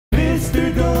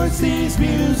Mr. Dorsey's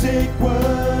Music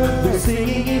World. We're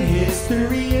singing in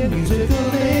history and musical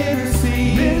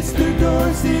literacy. Mr.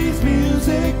 Dorsey's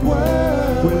Music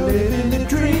World. We're living the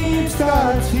dream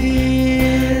starts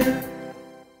here.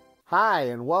 Hi,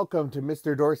 and welcome to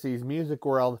Mr. Dorsey's Music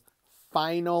World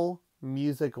final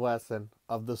music lesson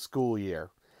of the school year.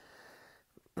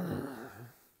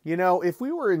 You know, if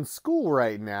we were in school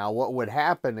right now, what would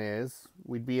happen is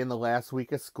we'd be in the last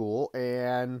week of school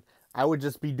and I would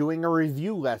just be doing a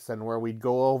review lesson where we'd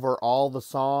go over all the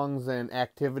songs and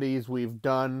activities we've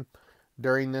done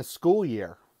during this school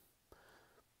year.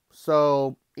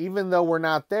 So even though we're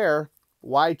not there,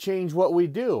 why change what we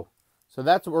do? So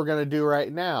that's what we're going to do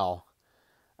right now.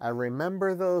 I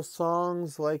remember those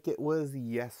songs like it was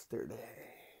yesterday.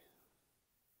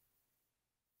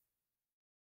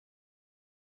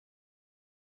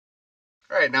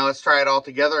 All right, now let's try it all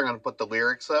together. I'm going to put the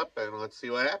lyrics up and let's see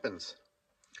what happens.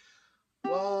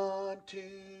 1, 2,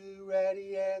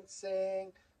 ready and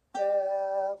sing.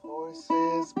 Bell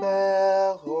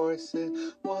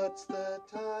horses, what's the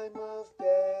time of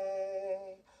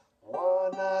day?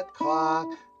 1 o'clock,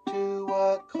 2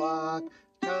 o'clock,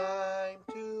 time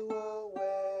to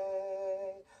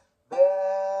away.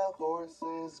 Bell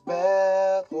horses,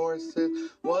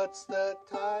 what's the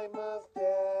time of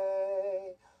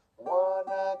day? 1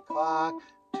 o'clock,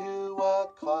 2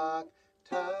 o'clock,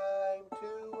 time to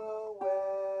away.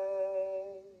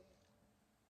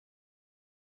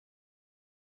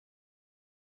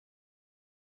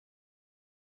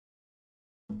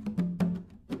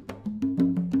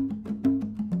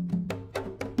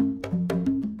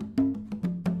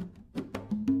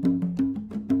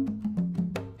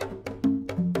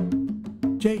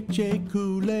 J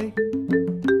Kool-Aid,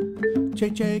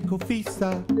 J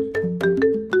Kofisa,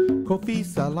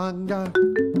 Kofisa Langa,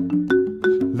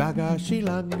 Laga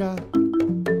Shilanga,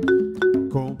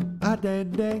 Kom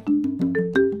Adende,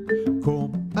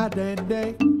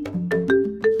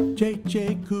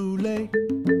 J Kool-Aid,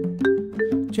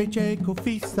 J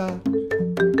Kofisa,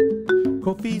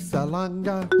 Kofisa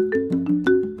Langa,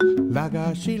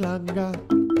 Laga Shilanga,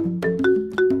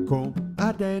 Kom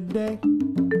Adende,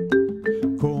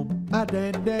 Kom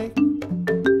Adende.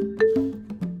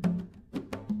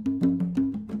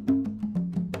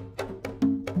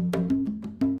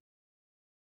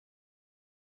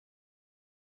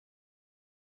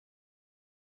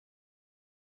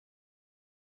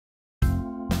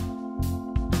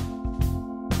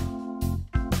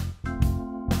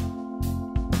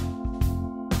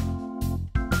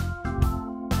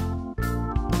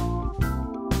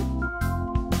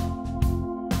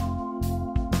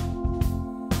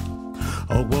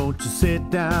 Oh, won't you sit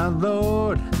down,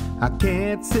 Lord? I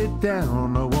can't sit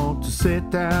down. I want to sit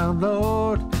down,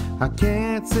 Lord. I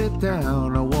can't sit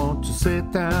down. I want to sit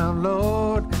down,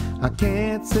 Lord. I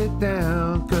can't sit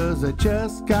down, 'cause I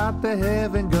just got to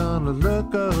heaven, gonna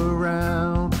look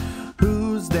around.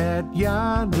 Who's that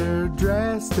yonder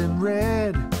dressed in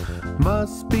red?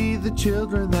 Must be the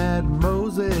children that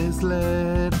Moses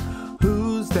led.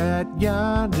 Who's that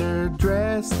yonder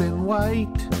dressed in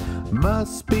white?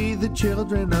 Must be the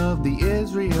children of the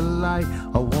Israelite.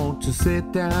 I want to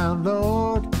sit down,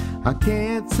 Lord. I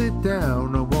can't sit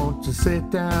down. I want to sit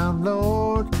down,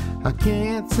 Lord. I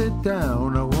can't sit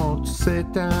down. I want to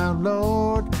sit down,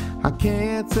 Lord. I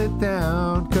can't sit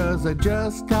down, 'cause I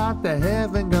just got to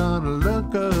heaven, gonna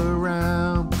look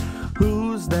around.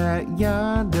 Who's that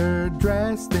yonder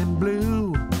dressed in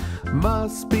blue?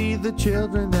 Must be the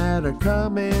children that are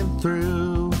coming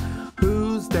through.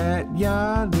 Who's that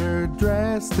yonder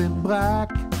dressed in black?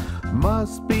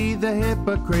 Must be the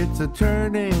hypocrites are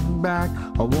turning back.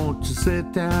 I want to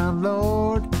sit down,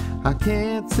 Lord. I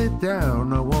can't sit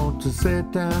down. I want to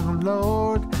sit down,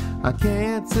 Lord. I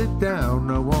can't sit down.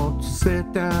 I want to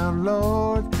sit down,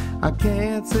 Lord. I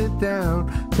can't sit down,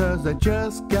 'cause I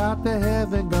just got to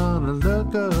heaven, gonna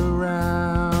look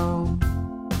around.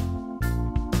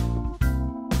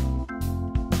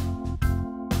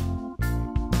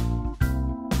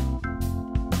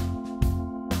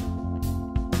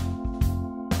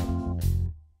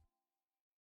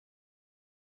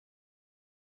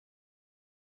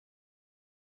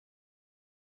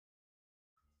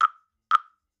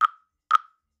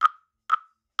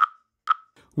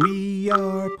 We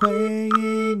are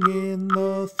playing in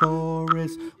the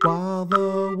forest while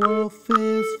the wolf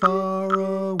is far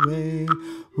away.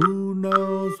 Who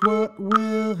knows what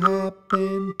will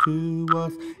happen to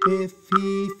us if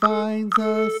he finds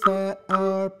us at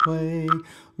our play?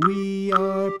 We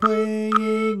are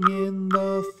playing in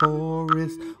the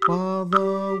forest while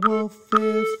the wolf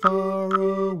is far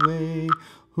away.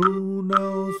 Who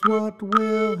knows what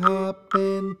will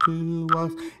happen to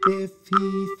us if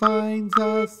he finds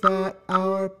us at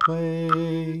our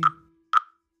play?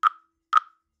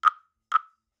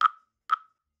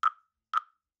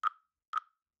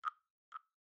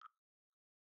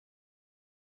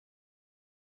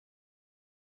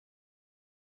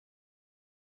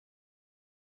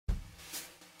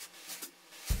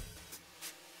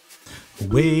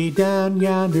 Way down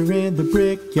yonder in the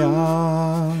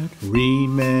brickyard,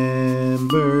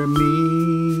 remember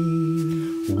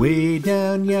me. Way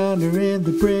down yonder in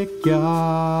the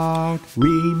brickyard,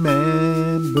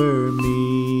 remember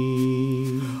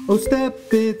me. Oh,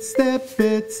 step it, step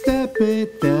it, step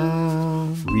it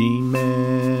down,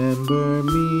 remember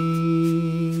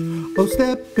me. Oh,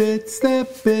 step it,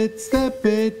 step it, step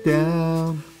it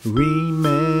down,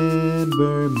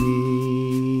 remember me.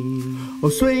 Oh,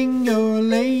 swing your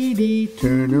lady,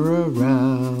 turn her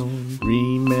around,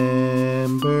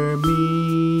 remember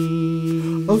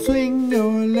me. Oh, swing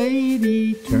your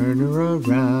lady, turn her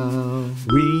around,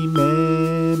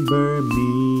 remember me.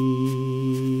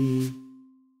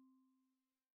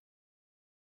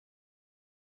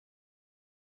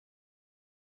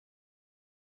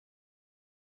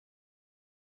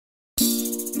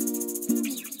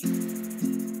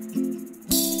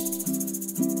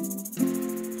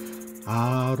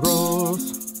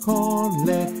 Arroz con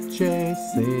leche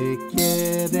se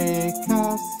quiere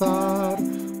casar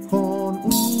con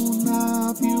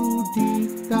una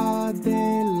viudita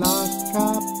de la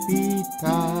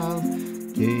capital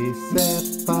que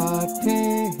sepa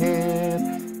tejer,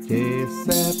 que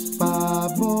sepa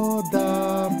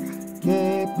bordar,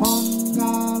 que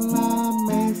ponga la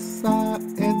mesa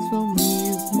en su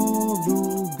mismo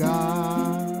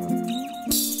lugar.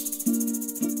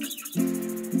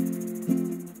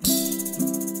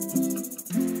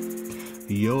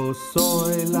 Yo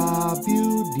soy la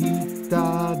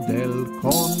viudita del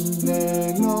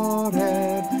conde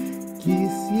Loret.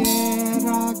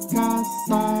 Quisiera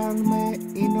casarme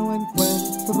y no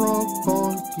encuentro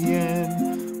con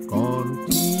quién.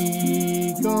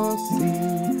 Contigo sí,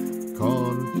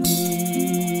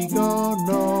 contigo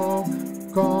no.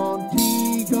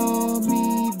 Contigo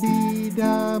mi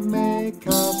vida me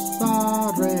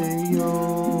casaré yo.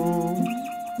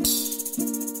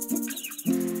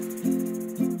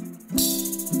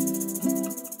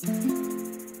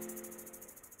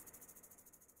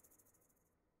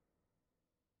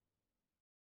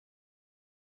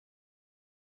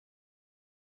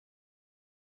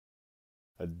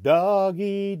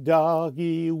 Doggy,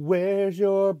 doggy, where's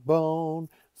your bone?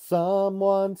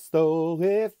 Someone stole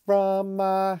it from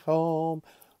my home.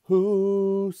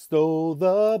 Who stole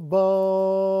the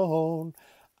bone?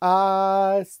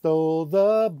 I stole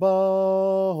the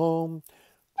bone.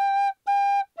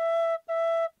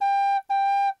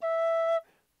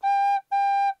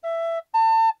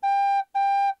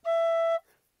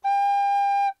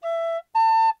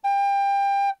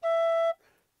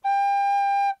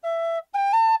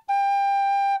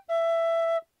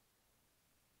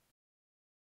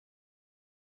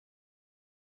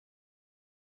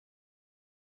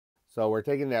 So we're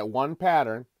taking that one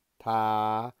pattern,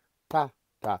 ta, ta,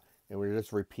 ta, and we're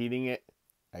just repeating it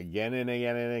again and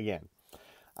again and again.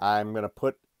 I'm going to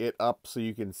put it up so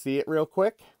you can see it real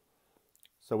quick.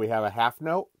 So we have a half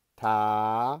note,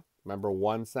 ta, remember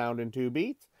one sound in 2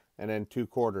 beats, and then 2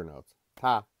 quarter notes,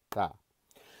 ta, ta.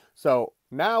 So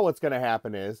now what's going to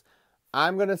happen is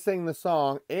I'm going to sing the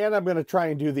song and I'm going to try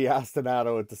and do the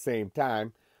ostinato at the same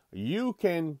time. You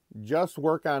can just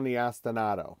work on the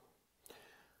ostinato.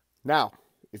 Now,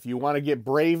 if you want to get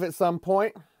brave at some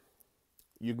point,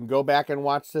 you can go back and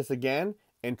watch this again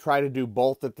and try to do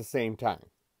both at the same time.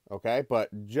 Okay? But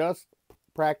just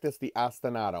practice the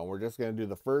ostinato. We're just going to do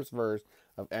the first verse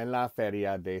of En la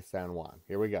Feria de San Juan.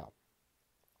 Here we go.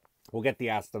 We'll get the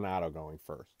ostinato going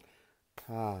first.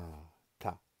 Ta,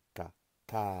 ta, ta,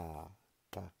 ta,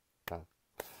 ta, ta.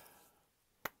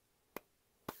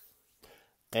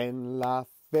 En la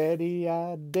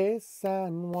Feria de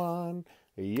San Juan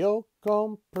yo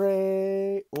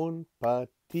compré un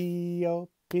patillo,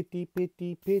 piti,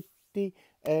 piti, piti,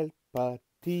 el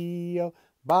patillo.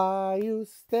 By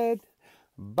usted,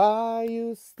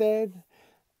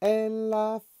 en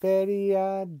la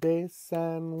Feria de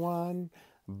San Juan.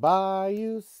 By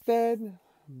usted,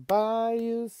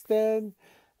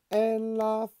 en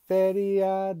la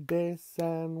Feria de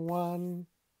San Juan.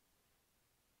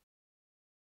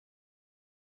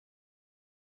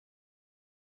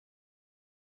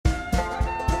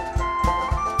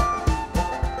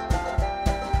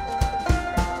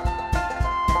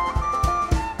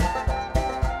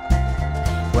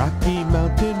 Rocky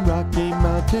Mountain,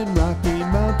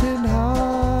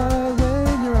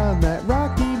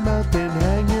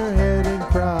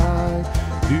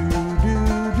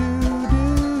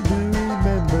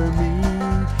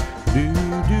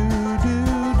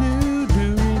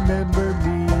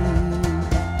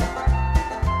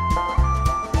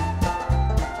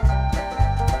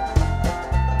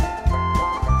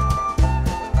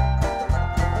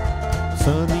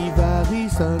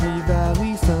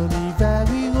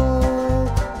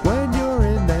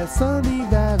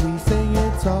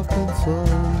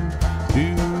 phone. Do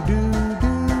do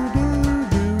do do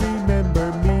do remember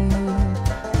me?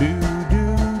 Do do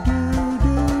do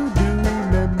do do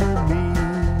remember me?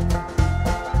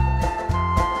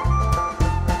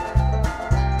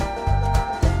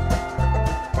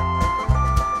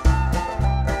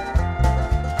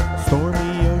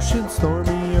 Stormy ocean,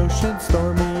 stormy ocean,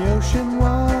 stormy ocean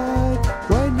wide.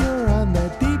 When you're on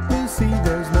that deep blue sea,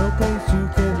 there's no place you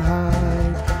can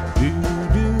hide. Do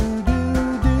do do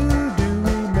do do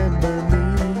remember me?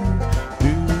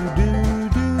 Do do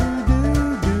do do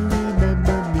do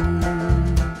remember me?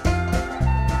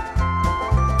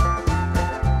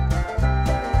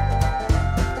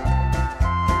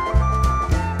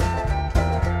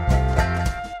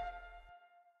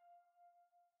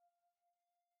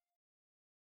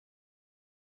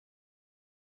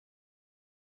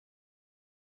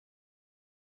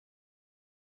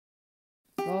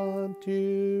 On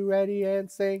to ready and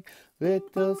sing.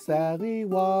 Little Sally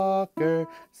Walker,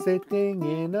 sitting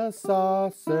in a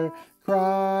saucer,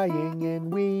 crying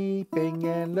and weeping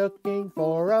and looking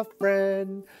for a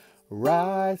friend.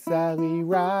 Rise, Sally,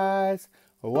 rise,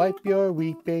 wipe your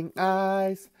weeping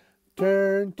eyes.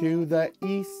 Turn to the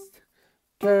east,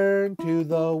 turn to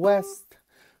the west,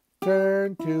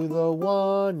 turn to the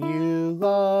one you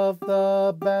love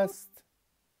the best.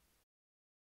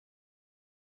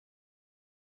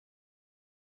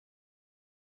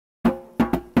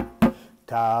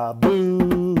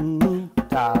 Taboo,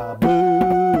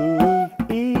 taboo,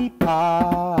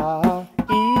 ee-pa,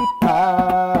 ee-pa,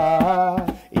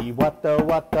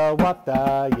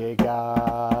 ee-wata, yega,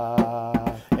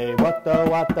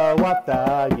 ee-wata,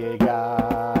 yega,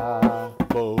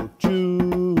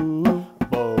 bo-choo,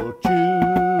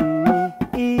 bo-choo,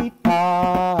 ee-pa,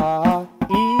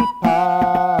 ee-pa,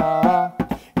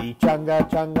 ee-changa,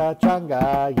 changa,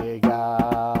 yega.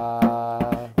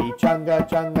 Changa,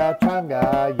 changa, changa,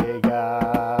 yega.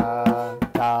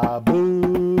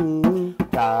 Taboo,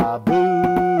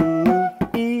 taboo,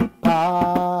 ee-pa,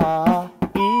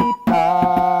 ee-pa,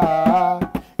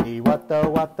 ee-wata,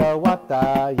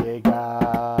 yega.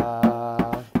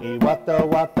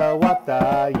 Ee-wata,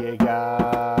 yega.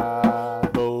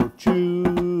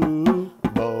 Bo-choo,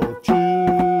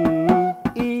 bo-choo,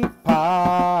 ee-pa,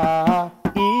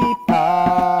 ee-pa,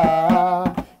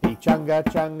 ee-changa,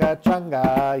 changa, changa,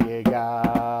 yega.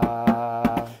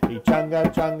 Ee-changa,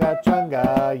 changa, changa,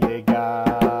 yega.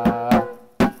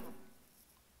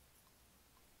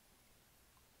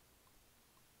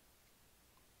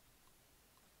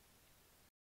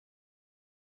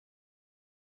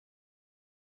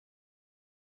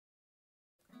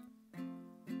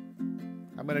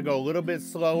 I'm going to go a little bit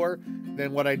slower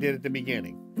than what I did at the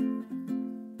beginning.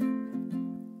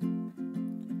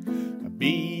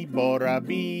 Víbora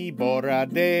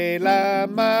de la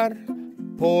mar,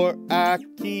 por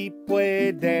aquí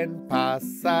pueden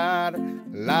pasar.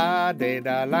 La de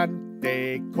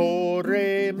adelante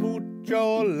corre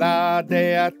mucho, la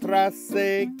de atrás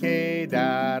se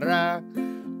quedará.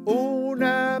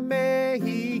 Una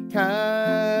mexicana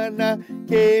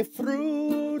que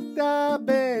fruta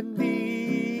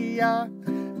vendía,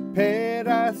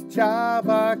 peras,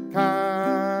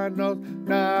 chabacanos,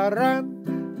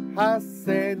 naranjas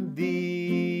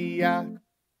sendía.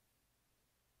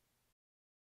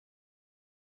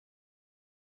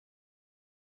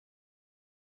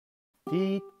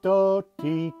 Tito,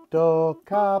 Tito,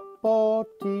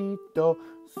 capotito,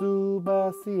 suba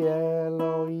al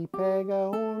cielo y pega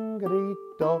un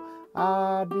grito,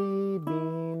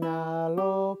 adivina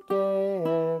lo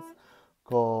que es,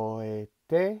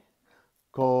 cohete,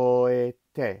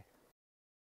 cohete.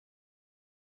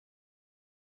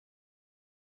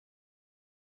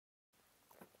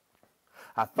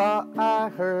 I thought I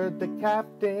heard the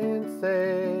captain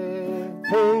say,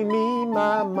 pay me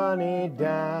my money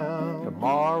down.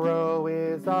 Tomorrow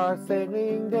is our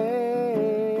sailing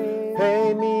day.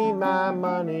 Pay me my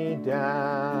money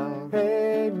down.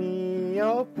 Pay me,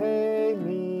 oh pay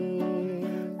me.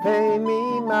 Pay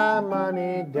me my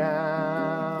money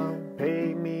down.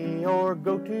 Pay me or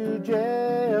go to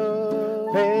jail.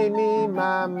 Pay me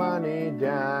my money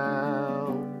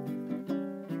down.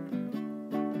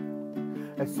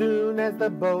 As soon as the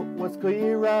boat was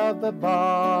clear of the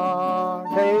bar,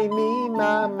 pay me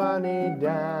my money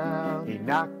down. He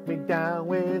knocked me down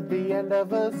with the end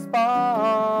of a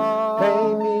spar.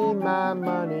 Pay me my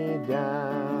money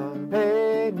down.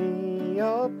 Pay me,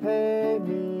 oh pay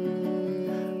me.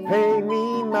 Pay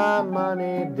me my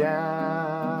money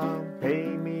down.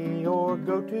 Pay me or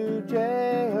go to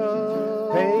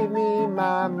jail. Pay me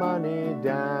my money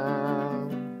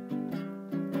down.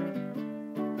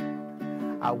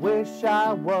 I I wish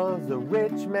I was a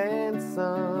rich man's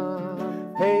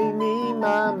son. Pay me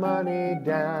my money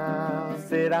down.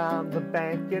 Sit on the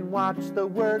bank and watch the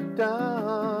work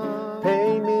done.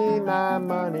 Pay me my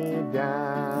money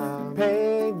down.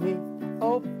 Pay me,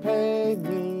 oh pay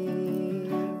me.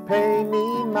 Pay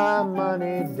me my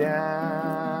money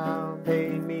down. Pay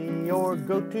me or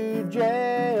go to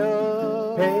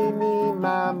jail. Pay me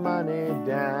my money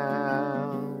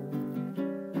down.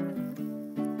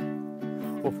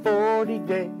 Well, 40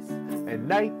 days and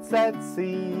nights at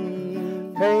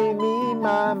sea. Pay me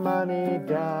my money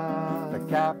down. The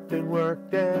captain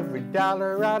worked every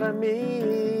dollar out of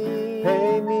me.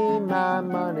 Pay me my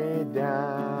money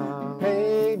down.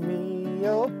 Pay me,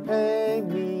 oh pay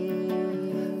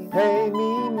me. Pay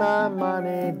me my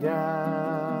money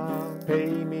down. Pay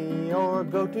me or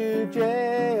go to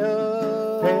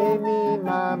jail. Pay me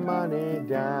my money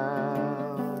down.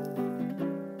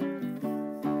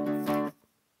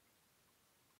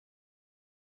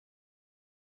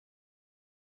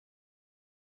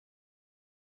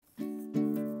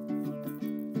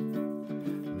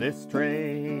 This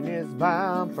train is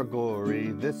bound for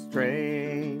glory, this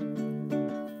train.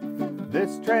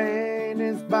 This train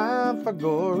is bound for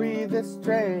glory, this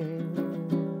train.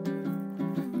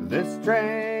 This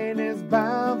train is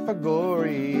bound for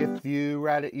glory. If you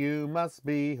ride it, you must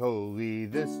be holy.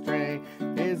 This train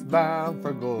is bound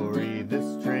for glory,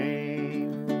 this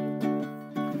train.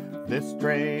 This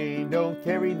train don't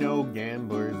carry no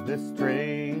gamblers, this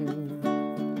train.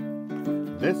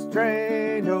 This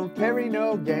train don't carry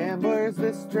no gamblers,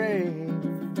 this train.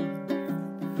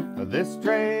 This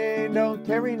train don't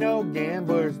carry no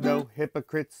gamblers, no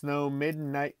hypocrites, no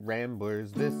midnight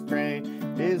ramblers. This train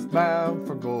is bound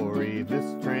for glory,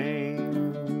 this train.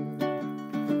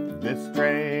 This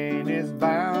train is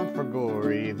bound for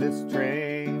glory, this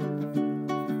train.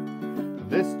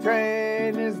 This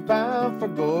train is bound for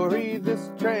glory, this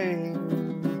train.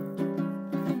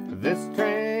 This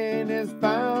train is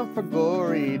bound for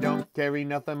glory, don't carry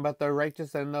nothing but the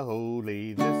righteous and the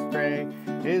holy. This train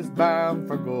is bound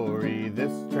for glory,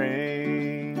 this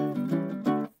train.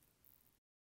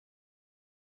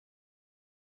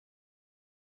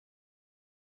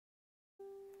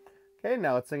 Okay,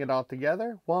 now let's sing it all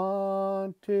together.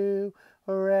 1, 2,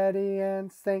 ready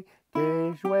and sing.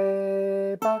 Que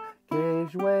llueva,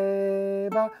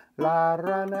 la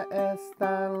rana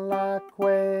está en la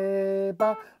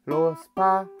cueva, los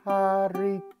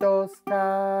pajaritos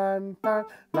cantan,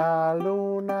 la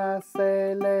luna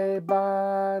se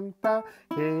levanta,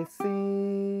 que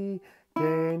sí,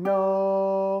 que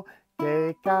no,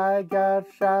 que caiga el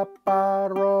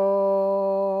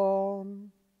chaparrón.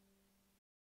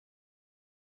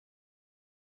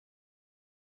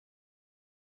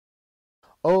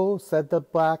 Oh, said the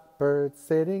blackbird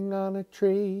sitting on a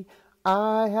tree,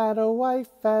 I had a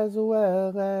wife as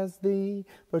well as thee,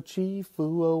 but she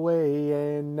flew away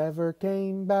and never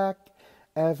came back.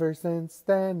 Ever since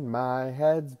then my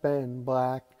head's been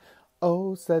black.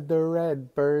 Oh, said the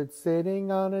red bird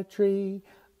sitting on a tree,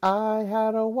 I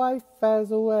had a wife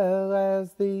as well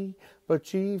as thee, but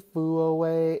she flew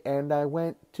away and I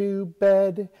went to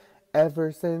bed.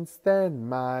 Ever since then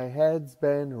my head's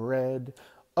been red.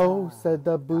 Oh, said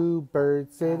the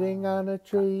bluebird sitting on a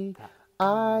tree,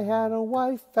 I had a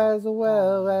wife as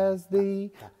well as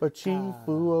thee, but she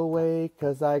flew away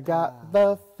 'cause I got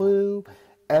the flu.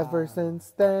 Ever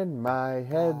since then my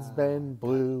head's been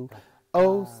blue.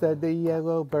 Oh, said the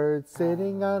yellow bird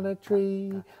sitting on a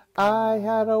tree, I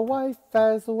had a wife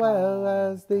as well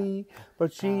as thee,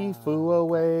 but she flew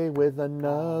away with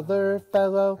another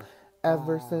fellow.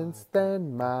 Ever since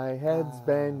then my head's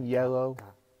been yellow.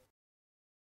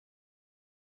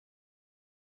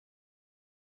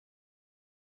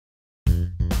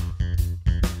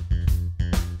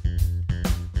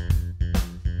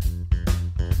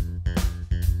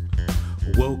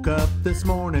 Woke up this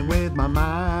morning with my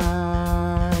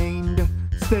mind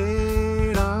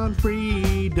stayed on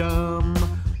freedom.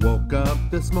 Woke up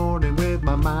this morning with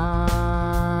my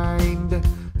mind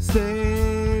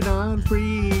stayed on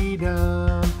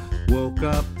freedom. Woke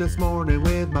up this morning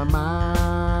with my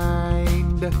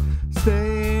mind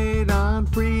stayed on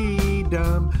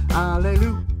freedom.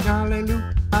 Alleluia,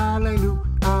 alleluia, alleluia,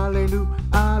 alleluia,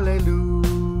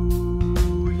 alleluia.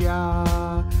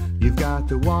 You've got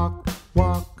to walk,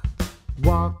 walk,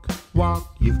 walk,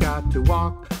 walk. You've got to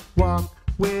walk, walk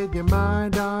with your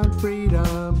mind on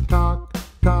freedom. Talk,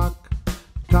 talk,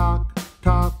 talk,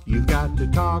 talk. You've got to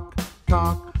talk,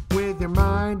 talk with your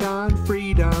mind on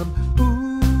freedom.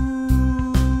 Ooh,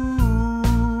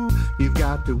 you've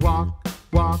got to walk,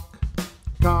 walk,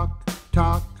 talk,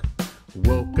 talk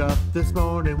Woke up this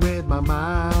morning with my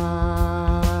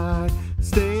mind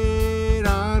stayed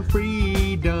on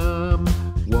freedom.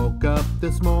 Woke up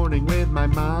this morning with my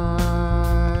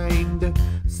mind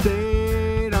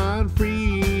stayed on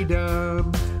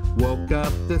freedom. Woke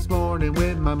up this morning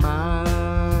with my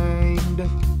mind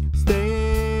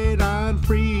stayed on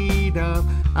freedom.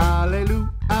 Alleluia,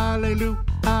 alleluia,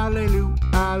 alleluia,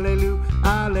 alleluia,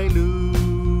 alleluia.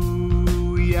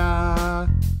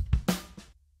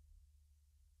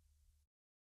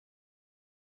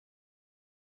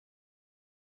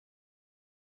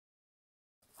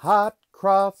 Hot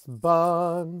cross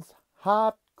buns,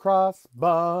 hot cross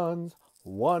buns,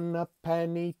 1 a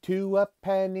penny, 2 a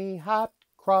penny, hot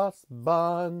cross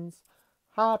buns,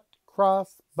 hot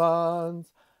cross buns,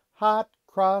 hot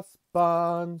cross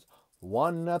buns,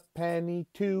 1 a penny,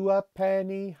 2 a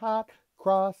penny, hot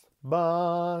cross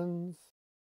buns.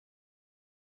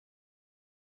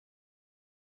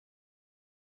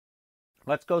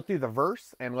 Let's go through the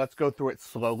verse and let's go through it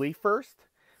slowly first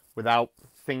without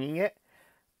singing it.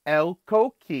 El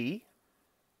coqui,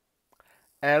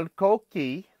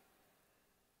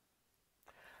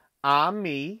 a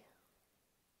mí,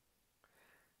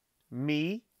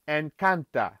 me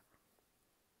encanta.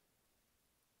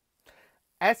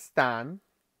 Es tan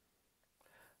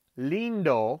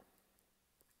lindo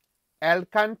el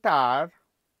cantar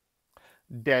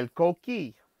del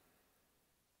coqui.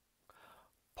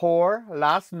 Por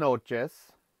las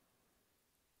noches,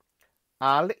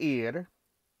 al ir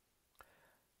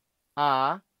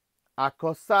a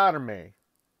acostarme,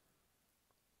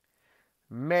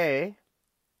 me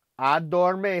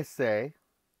adormece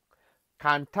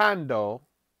cantando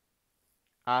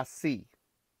así.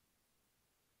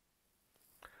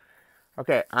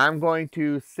 Okay, I'm going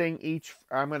to say each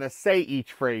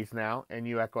phrase now, and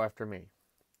you echo after me.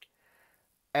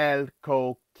 El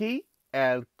coqui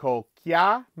a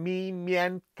mí me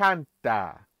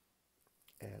encanta.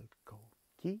 El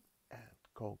coqui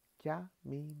a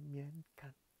mí me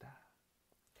encanta.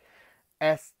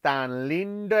 Es tan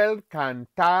lindo el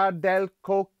cantar del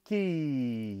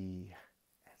coqui.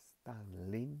 Es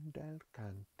tan lindo el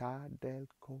cantar del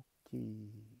coqui.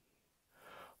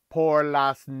 Por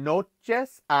las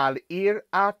noches al ir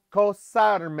a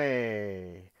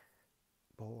acostarme.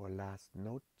 Por las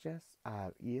noches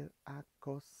al ir a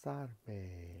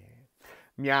acostarme.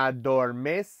 Me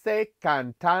adormece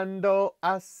cantando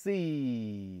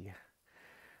así.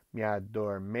 Me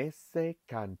adormece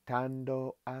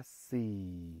cantando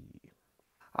así.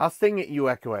 I'll sing it, you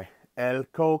echo it. El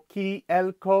coqui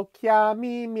a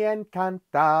mí me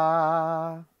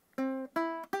encanta.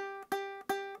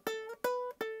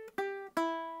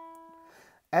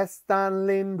 Es tan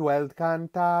lindo el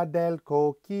cantar del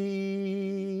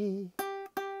coqui.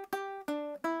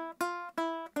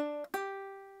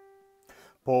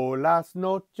 Por las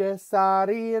noches al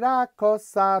ir a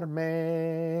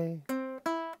acostarme.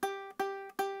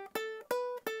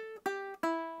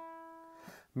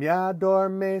 Me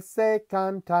adormece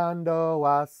cantando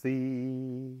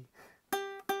así.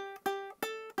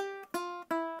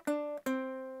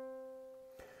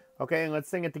 Okay, and let's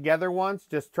sing it together once.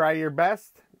 Just try your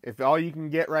best. If all you can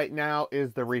get right now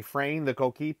is the refrain, the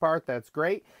coqui part, that's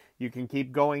great. You can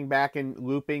keep going back and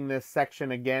looping this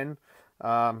section again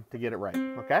to get it right,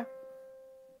 okay?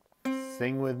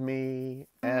 Sing with me.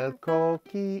 El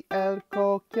coqui a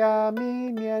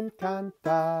mí me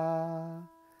encanta.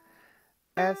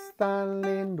 Es tan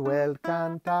lindo el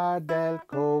cantar del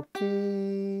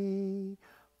coqui.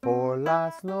 Por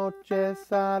las noches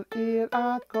al ir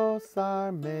a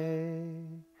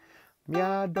acostarme, me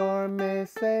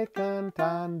adormece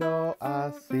cantando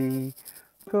así.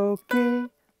 Coqui,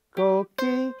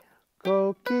 coqui,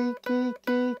 coqui, qui,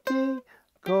 qui, qui,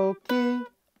 coqui,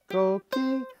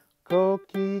 coqui,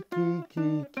 coqui, qui,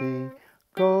 qui, qui,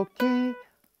 coqui,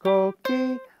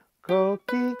 coqui,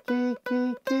 coqui, qui,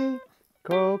 qui, qui,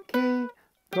 coqui,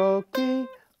 coqui,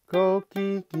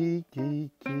 coqui, qui,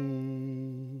 qui, qui.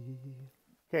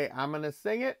 Okay, I'm going to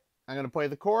sing it. I'm going to play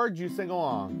the chords. You sing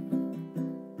along.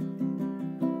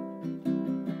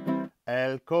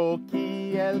 El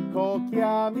coqui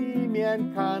a mí me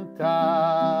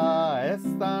encanta. Es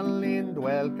tan lindo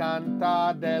el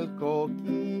cantar del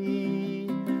coqui.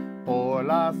 Por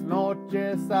las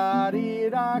noches al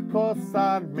ir a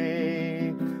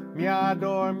acostarme, me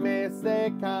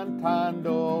adormece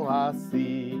cantando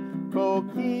así.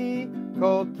 Coqui,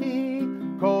 coqui,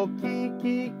 coqui,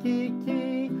 qui, qui,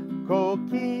 qui,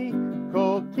 coqui,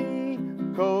 coqui,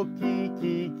 coqui,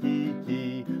 qui, qui,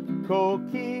 qui,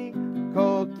 coqui,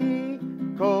 coqui,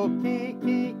 coqui,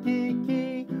 qui, qui,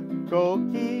 qui,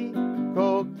 coqui,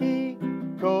 coqui,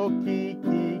 coqui,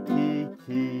 qui, qui,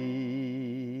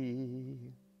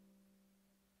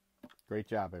 Great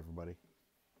job, everybody.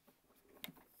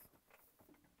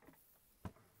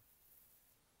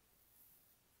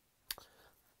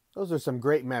 Those are some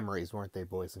great memories, weren't they,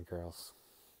 boys and girls?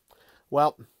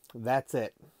 Well, that's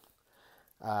it.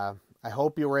 I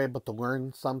hope you were able to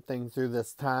learn something through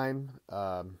this time.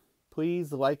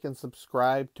 Please like and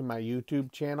subscribe to my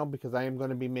YouTube channel because I am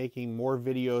going to be making more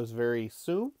videos very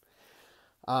soon.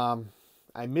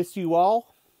 I miss you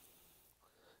all.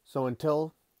 So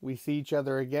until we see each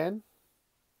other again,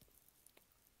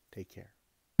 take care.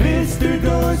 Mr.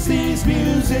 Dorsey's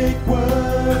Music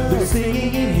World. They're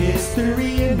singing in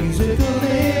history and musical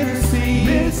literacy.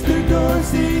 Mr.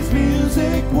 Dorsey's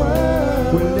Music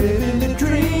World.